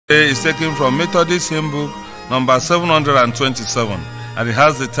Is taken from Methodist Hymn Book number 727, and it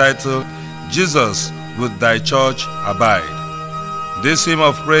has the title, Jesus With Thy Church Abide. This hymn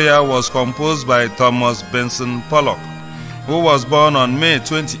of prayer was composed by Thomas Benson Pollock, who was born on May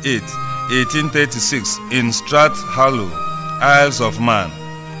 28, 1836 in Strathallow, Isles of Man.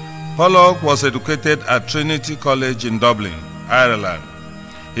 Pollock was educated at Trinity College in Dublin, Ireland.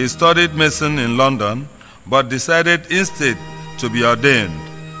 He studied medicine in London, but decided instead to be ordained.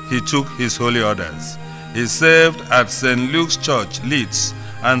 He took his holy orders. He served at St. Luke's Church, Leeds,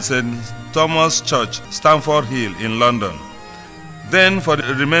 and St. Thomas Church, Stamford Hill in London. Then, for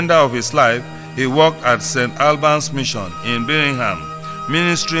the remainder of his life, he worked at St. Albans Mission in Birmingham,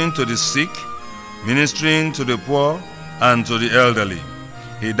 ministering to the sick, ministering to the poor, and to the elderly.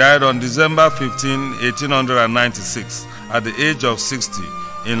 He died on December 15, 1896, at the age of 60,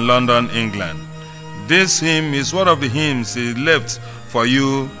 in London, England. This hymn is one of the hymns he left for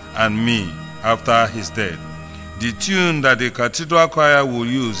you and me after his death. The tune that the cathedral choir will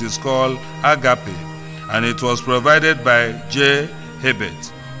use is called Agape, and it was provided by J. Hebert,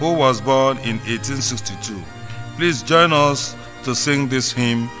 who was born in 1862. Please join us to sing this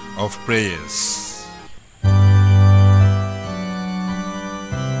hymn of prayers.